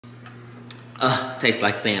Tastes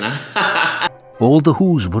like Santa. All the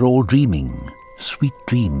Whos were all dreaming sweet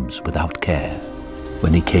dreams without care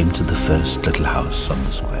when he came to the first little house on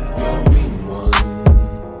the square.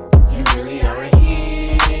 You really are a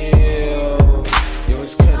hero. You're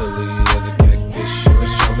as cuddly as a cactus. You're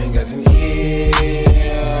as charming as an eel.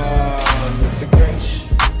 Mr. Grinch,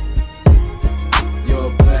 you're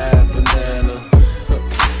a bad banana.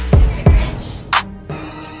 Mr. Grinch,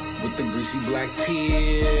 with the greasy black peel.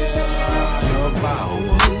 You're a vile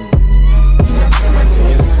one. You have termites in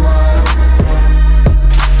your smile.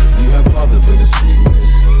 You have all the bitter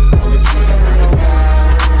sweetness. All the sweets of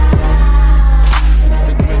crocodile.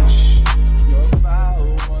 Mr. Grinch, you're a vile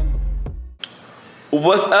one.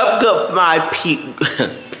 What's up, good my people?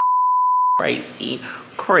 Crazy.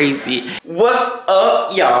 What's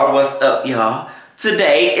up, y'all? What's up, y'all?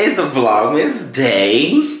 Today is Vlogmas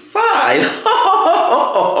day 5.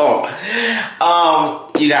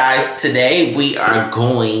 You guys, today we are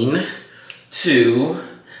going to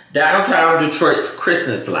downtown Detroit's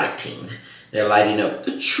Christmas lighting. They're lighting up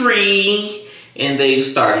the tree, and they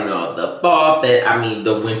starting all the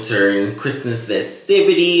the winter and Christmas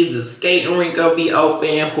festivities. The skating rink will be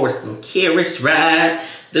open, horse and carriage ride,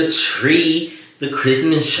 the tree, the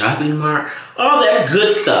Christmas shopping mart, all that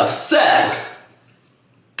good stuff. So,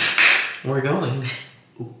 we're going.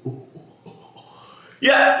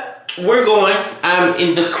 Yeah, we're going. I'm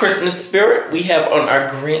in the Christmas spirit. We have on our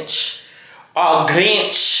Grinch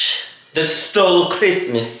that stole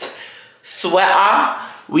Christmas sweater.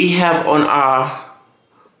 We have on our,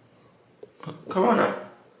 come on now.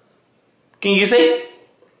 Can you see?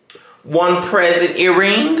 One present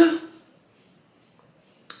earring.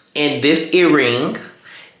 And this earring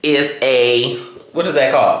is a, what is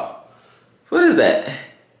that called? What is that?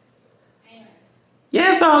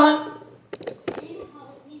 Yes, darling.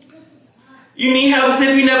 You need help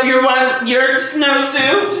zipping up your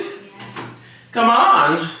snowsuit? Come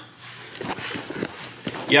on.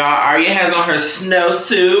 Y'all, Aria has on her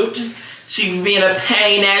snowsuit. She's being a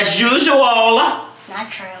pain as usual. Not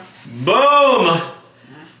true. Boom.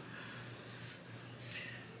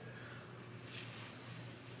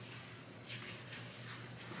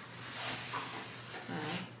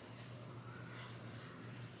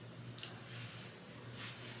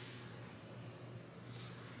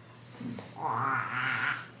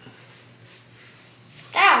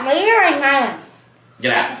 God, what are you doing, Mylen?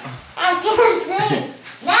 Get out. I can't see.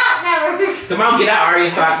 No, never. Come on, get out, Aria.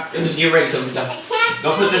 Stop. Just get ready to go. I can't. Go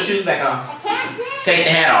put your shoes back on. I can't see. Take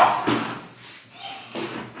the hat off.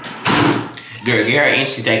 Girl, get her and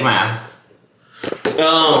she take mine.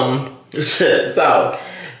 So,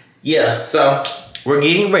 yeah. So, we're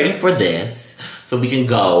getting ready for this. So we can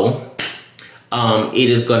go. It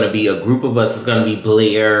is going to be a group of us. It's going to be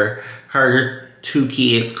Blair, her 2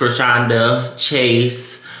 kids, Krishanda,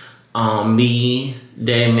 Chase, me,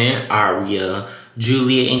 Damon, Aria,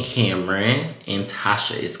 Julia, and Cameron, and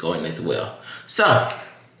Tasha is going as well. So,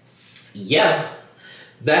 yeah,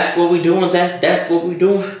 that's what we're doing. That's what we're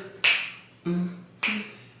doing.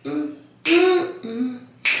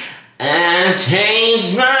 I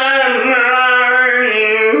changed my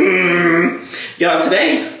mind. Y'all,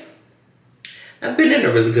 today, I've been in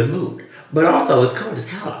a really good mood. But also, it's cold as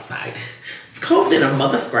hell outside. It's cold than a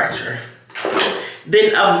mother scratcher.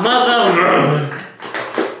 Than a mother...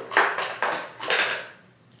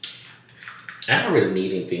 I don't really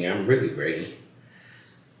need anything. I'm really ready.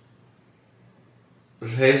 The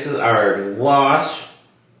faces are already washed.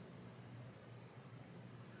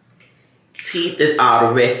 Teeth is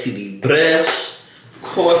already to be brushed. Of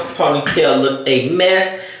course, ponytail looks a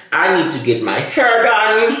mess. I need to get my hair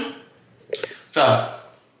done. So,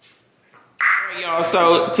 y'all,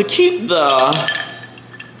 so to keep the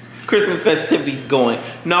Christmas festivities going,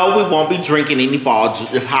 no, we won't be drinking any fall.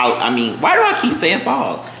 Why do I keep saying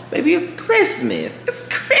fall? Baby, it's Christmas. It's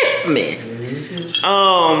Christmas.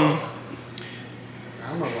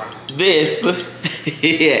 This,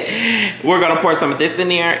 we're gonna pour some of this in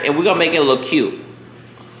there, and we're gonna make it look cute.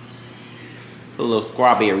 Put a little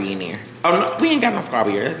strawberry in there. Oh no, we ain't got no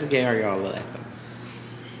strawberry. I just gave her y'all a little extra.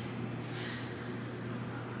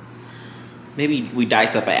 Maybe we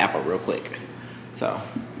dice up an apple real quick. So,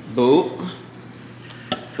 boop.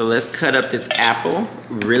 So let's cut up this apple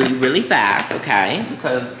really, really fast, okay?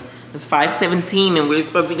 Because it's 5:17 and we're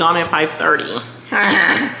supposed to be gone at 5:30.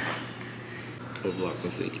 We'll vlog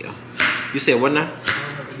this video. You said what now?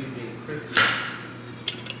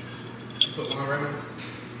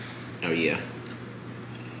 Oh yeah.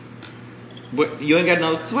 What? You ain't got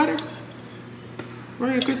no sweaters? Where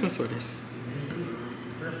are your Christmas sweaters?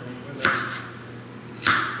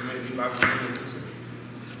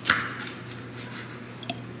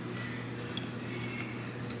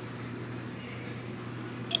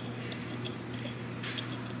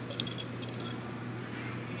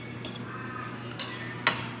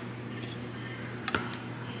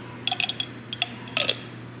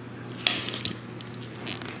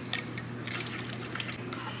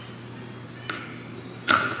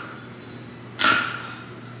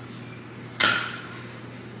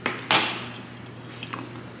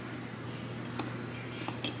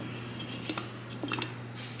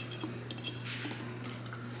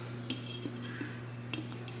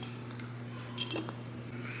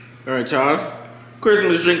 All right, y'all.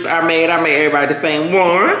 Christmas drinks are made. I made everybody the same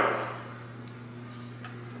one.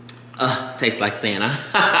 Tastes like Santa.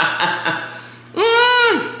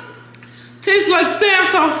 Tastes like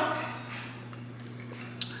Santa.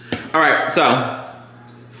 All right, so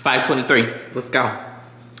it's 5:23. Let's go.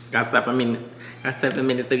 Got 7 minutes. Got 7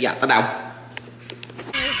 minutes to y'all.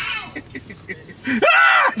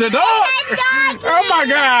 The dog! Oh my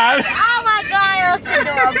god! Oh my god, it looks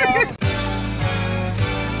adorable.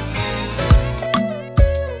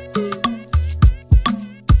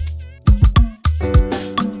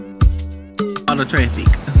 All the traffic.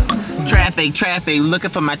 Traffic, looking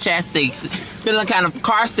for my chapstick. Feeling kind of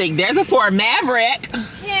car sick. There's a Ford Maverick.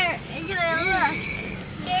 Here, look.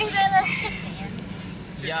 Here's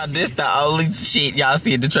the Y'all, this the only shit y'all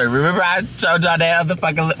see in Detroit. Remember I showed y'all that other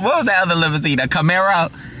fucking, what was that other limousine? A Camaro?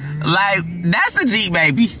 Like, that's a Jeep,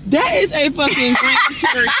 baby. That is a fucking Grand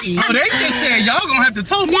Cherokee. Oh, they just said y'all gonna have to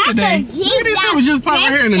tow me That's today. a Look Jeep, at this stuff was just parked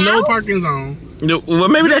right here in the no parking zone. Well,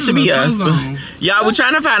 maybe that should be This us. is a tow zone. Y'all, we're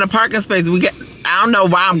trying to find a parking space. I don't know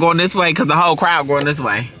why I'm going this way, because the whole crowd going this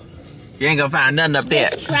way. You ain't gonna find nothing up there.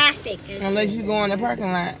 traffic. Unless you go in the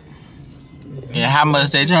parking lot. Yeah, how much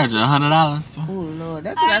they charge you? $100? Oh Lord,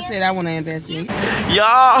 that's what I said I want to invest in.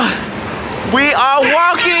 Y'all, we are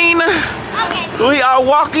walking. We are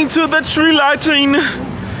walking to the tree lighting.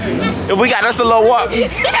 And we got us a little walk.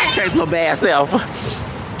 Trace's little bad self.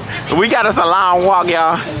 We got us a long walk,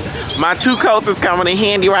 y'all. My 2 coats is coming in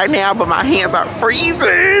handy right now, but my hands are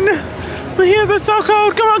freezing. My hands are so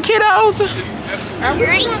cold. Come on, kiddos. I need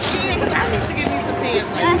to get me some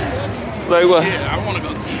pants Like what? Yeah, I wanna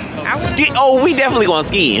go ski. Ski? Oh, we definitely going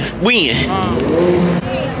skiing. When?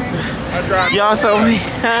 Y'all, so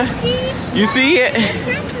huh? You see it?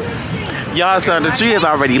 Y'all, so the tree is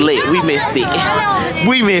already lit. We missed it.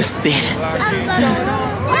 We missed it.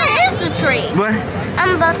 Where is the tree? What?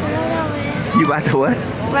 I'm about to run over it. You about to what?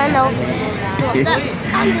 Run over it.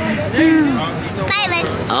 Mylen.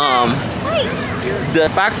 The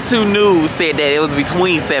Fox 2 News said that it was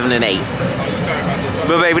between 7 and 8.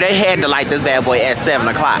 But baby, they had to light this bad boy at 7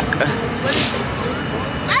 o'clock.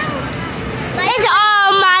 It's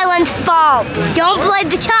all Mylen's fault. Don't blame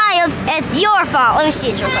the child. It's your fault. Let me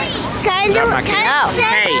see it real quick. Can Drop my camera.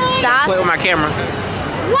 Hey, stop. play with my camera.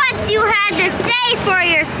 What you had to say for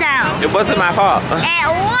yourself? It wasn't my fault. It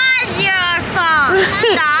was your fault.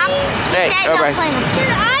 Stop. Hey, Say all right. don't play with it. Can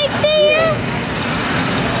I see you?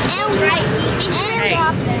 And right here. Hey,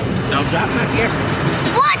 don't drop my camera.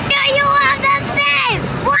 What do you have to say?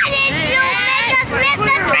 Why did you make us miss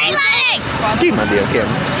the tree lighting? Keep my damn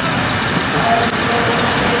camera.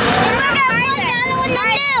 We're gonna put that on the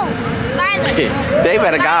news. Mylen. They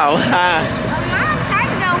better go. A long time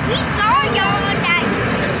ago, we saw y'all on that.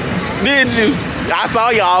 Did you? I saw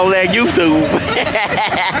y'all on that YouTube.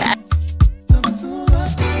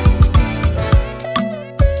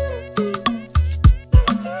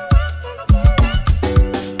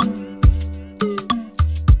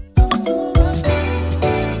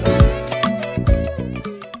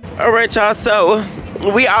 All right, y'all, so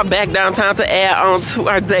we are back downtown to add on to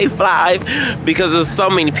our day 5 because there's so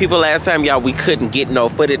many people last time, y'all, we couldn't get no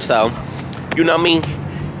footage, so you know me,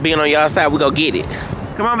 being on y'all side, we go get it.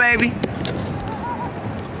 Come on, baby.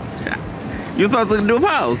 You supposed to do a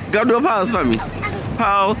pose. Go do a pose for me.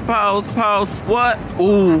 Pose, pose, pose. What?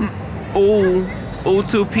 Ooh, ooh, ooh,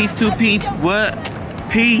 two piece. What?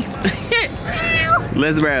 Peace.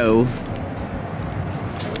 Let's roll.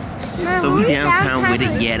 So we downtown with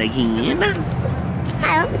it yet again.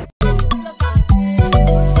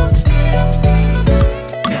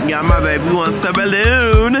 Yeah, my baby wants a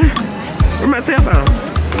balloon. Where's my cell phone?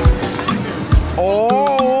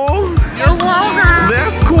 Oh,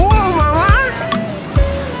 that's cool, mama.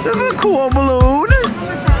 This is a cool balloon.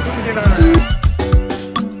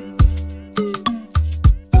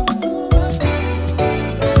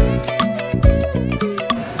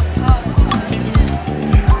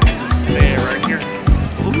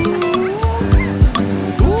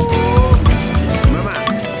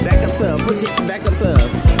 Back up some.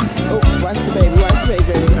 Oh, watch the baby,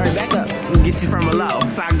 baby. All right, back up. Get you from below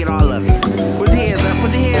so I can get all of it. Put your hands up,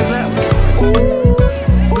 put your hands up. Ooh,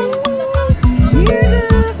 ooh, yeah.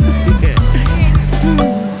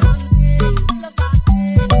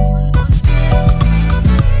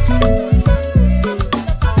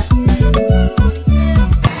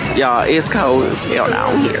 Y'all, it's cold as hell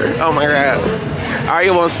down here. Oh my God.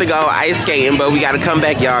 Aria wants to go ice skating, but we gotta come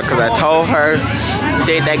back, y'all, because I told her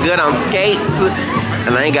she ain't that good on skates.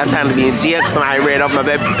 And I ain't got time to be in jail because I ran off my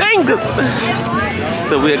baby fingers.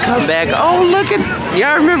 So we'll come back. Oh, look at,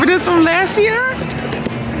 y'all remember this from last year?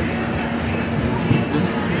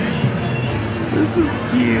 This is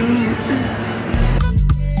cute.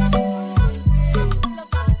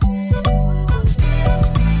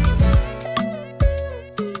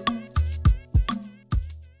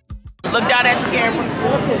 Look down at the camera.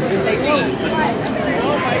 Say cheese.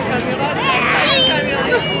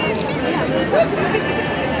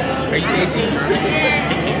 Are you saying cheese?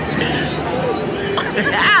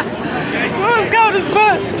 Oh, it's cold as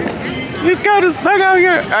fuck. It's cold as fuck out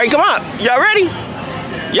here. All right, come on. Y'all ready?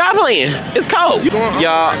 Y'all playing. It's cold.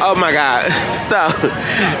 Y'all, oh my God. So,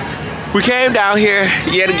 we came down here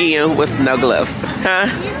yet again with no gloves. Huh?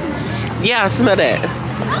 Yeah, I smell that.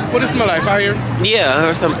 What does it smell like? Fire? Yeah,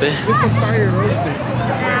 or something. It's some fire roasted.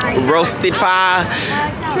 Roasted fire.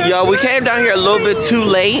 Yo, we came down here a little bit too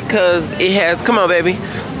late because it has, come on baby,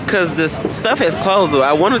 because this stuff has closed.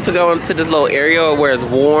 I wanted to go into this little area where it's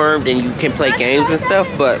warm and you can play games and stuff,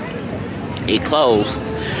 but it closed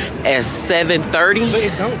at 7:30. But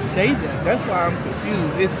it don't say that. That's why I'm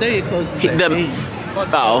confused. It say it closes at 8.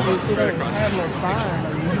 Oh.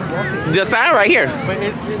 The sign right here. But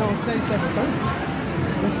it don't say 7:30.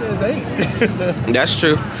 It says 8. That's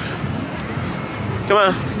true. Come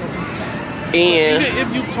on. And even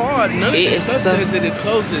if you call, none of this stuff says that it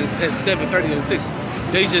closes at 7:30 and 6.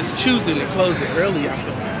 They just choosing to close it early, I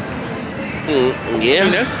feel like. Yeah. I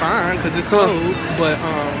mean, that's fine because it's cold, but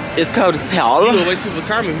it's cold as hell. You will waste people's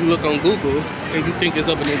time if you look on Google and you think it's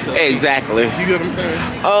open until exactly. You get what I'm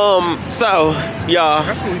saying? So y'all,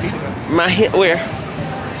 that's what we need to go. My hint where?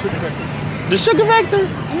 Sugar Factory. The Sugar Factory?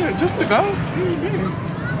 Yeah, just to go.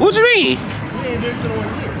 What you mean?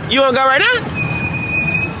 You wanna go right now?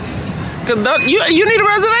 Cause you need a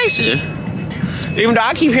reservation. Even though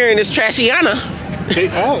I keep hearing this trashiana.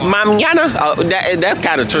 Mamiana. Oh, that's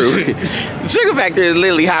kind of true. Sugar Factory is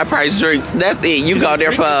literally high price drinks. That's it. You go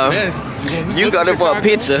there for a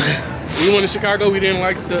picture. We went to Chicago. We didn't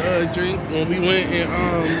like the drink. When we went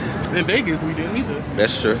in Vegas, we didn't either.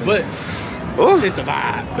 That's true. But it's a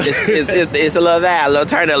vibe. it's a little vibe, a little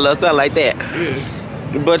turn, a little stuff like that.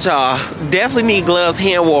 Yeah. But y'all definitely need gloves,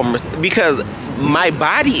 hand warmers, because my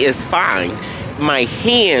body is fine. My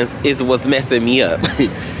hands is what's messing me up.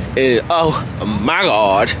 And, oh my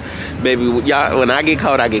God, baby, y'all, when I get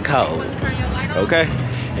cold, I get cold. Okay?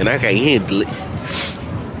 And I can't handle it.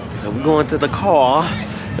 So we're going to the car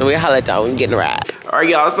and we'll holler at y'all when we get in the ride. Alright,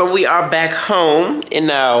 y'all, so we are back home and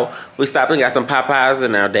now we stopped and got some Popeyes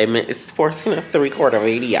and now Damon is forcing us to record a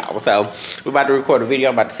video. So we're about to record a video.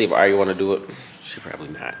 I'm about to see if Arya want to do it. She probably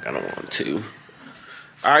not gonna want to.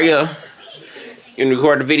 Arya, you wanna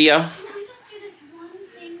record the video?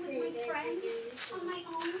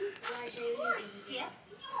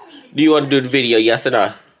 Do you want to do the video, yes or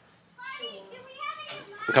no?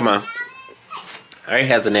 Come on. Arya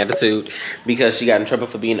has an attitude because she got in trouble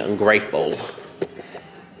for being ungrateful.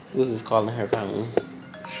 Who's this calling her phone?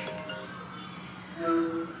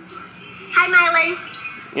 Hi, Mylen.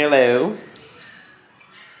 Hello.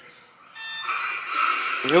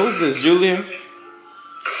 Who is this, Julia?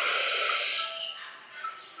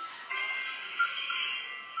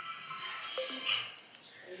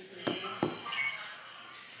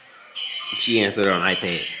 She answered on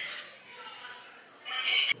iPad.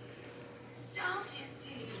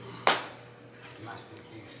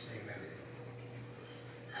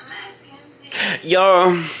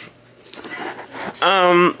 Yo,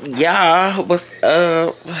 yeah, what's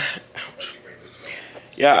up?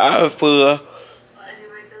 Yeah, I feel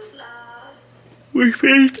we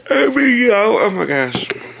finished our video. Oh my gosh.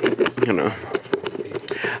 You know.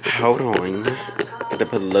 Hold on. Gotta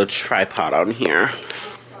put a little tripod on here.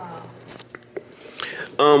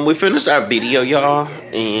 We finished our video, y'all,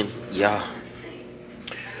 and y'all,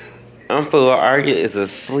 I'm full. Arya is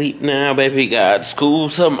asleep now. Baby got school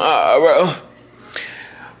tomorrow.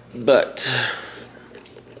 But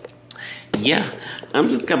yeah, I'm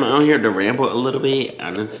just coming on here to ramble a little bit,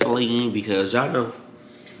 honestly, because y'all know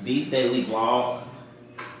these daily vlogs,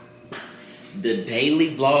 the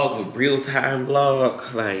daily vlogs, a real-time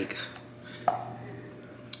vlog, like,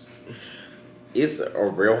 it's a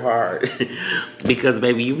real hard because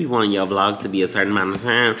baby, you be wanting your vlog to be a certain amount of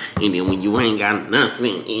time, and then when you ain't got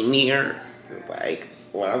nothing in here, it's like,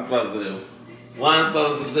 what I'm supposed to do? What I'm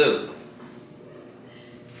supposed to do?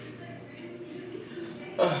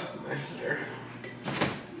 Oh, my hair.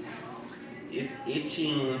 It's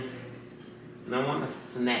itching. And I want a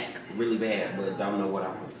snack really bad, but don't know what I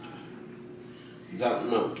want. Don't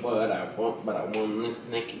know what I want, but I want a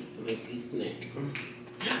snacky snack.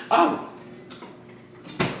 Oh!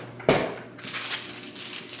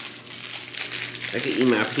 I could eat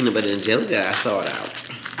my peanut butter and jelly that I thawed out.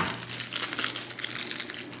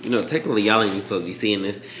 You know, technically y'all ain't even supposed to be seeing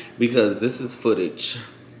this, because this is footage.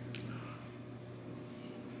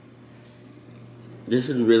 This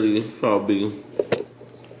is really probably,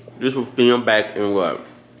 this will film back in what?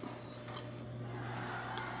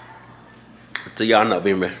 So y'all know,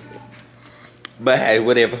 baby. But hey,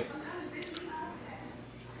 whatever.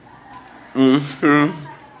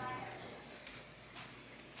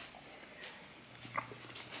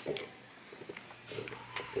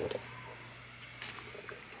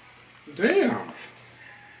 Damn.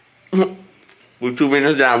 We're 2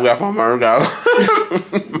 minutes down, we got 4 more to go.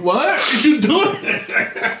 What is you doing?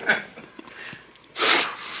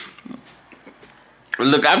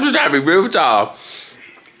 Look, I'm just trying to be real with y'all.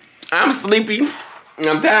 I'm sleepy,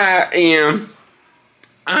 I'm tired, and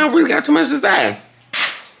I don't really got too much to say.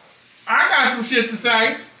 I got some shit to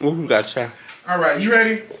say. What you got to say? All right, you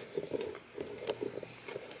ready?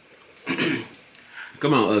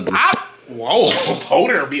 Come on, ugly. Whoa, hold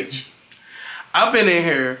there, bitch. I've been in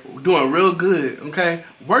here doing real good, okay?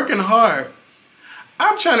 Working hard.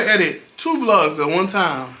 I'm trying to edit 2 vlogs at one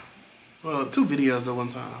time. Well, 2 videos at one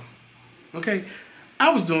time. Okay? I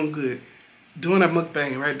was doing good. Doing that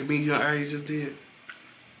mukbang, right? The me, you and Ari just did.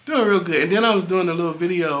 Doing real good. And then I was doing a little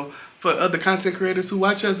video for other content creators who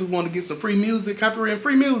watch us who want to get some free music, copyright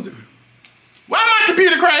free music. Why my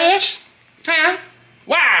computer crash? Huh?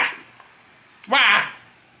 Why? Why?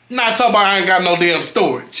 Not talking about I ain't got no damn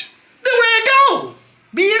storage. Then where it go,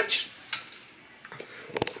 bitch?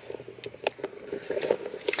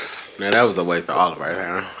 Now that was a waste of all of our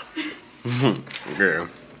time. Girl.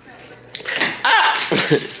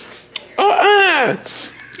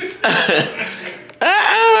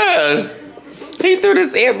 He threw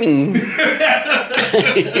this at me.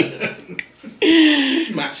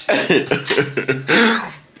 My shit.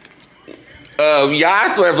 Y'all,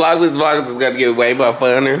 I swear Vlogmas is gonna get way more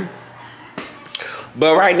funner.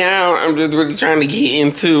 But right now, I'm just really trying to get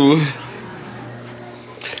into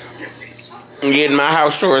getting my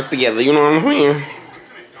house chores together. You know what I'm saying?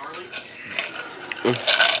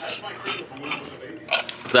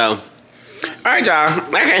 So, alright y'all.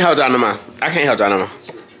 I can't hold y'all no more.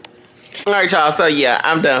 Alright y'all, so yeah,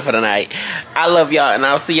 I'm done for the night. I love y'all, and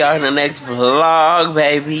I'll see y'all in the next vlog,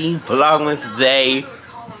 baby. Vlogmas day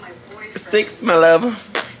 6, my love.